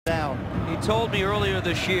Down. He told me earlier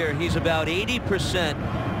this year he's about 80%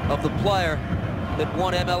 of the player that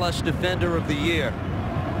won MLS Defender of the Year.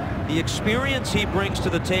 The experience he brings to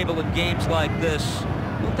the table in games like this,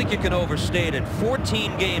 I don't think you can overstate it.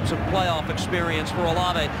 14 games of playoff experience for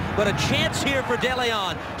Olave, but a chance here for De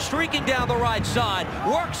Leon, streaking down the right side,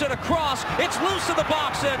 works it across, it's loose in the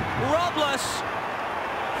box, and Robles,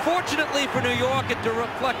 fortunately for New York, it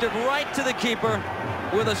deflected right to the keeper,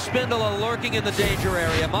 with a Spindola lurking in the danger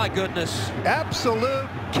area. My goodness. Absolute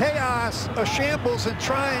chaos, a shambles, and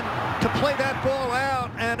trying to play that ball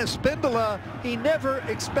out. And a Spindola, he never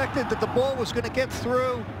expected that the ball was going to get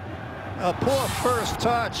through. A poor first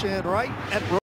touch, and right at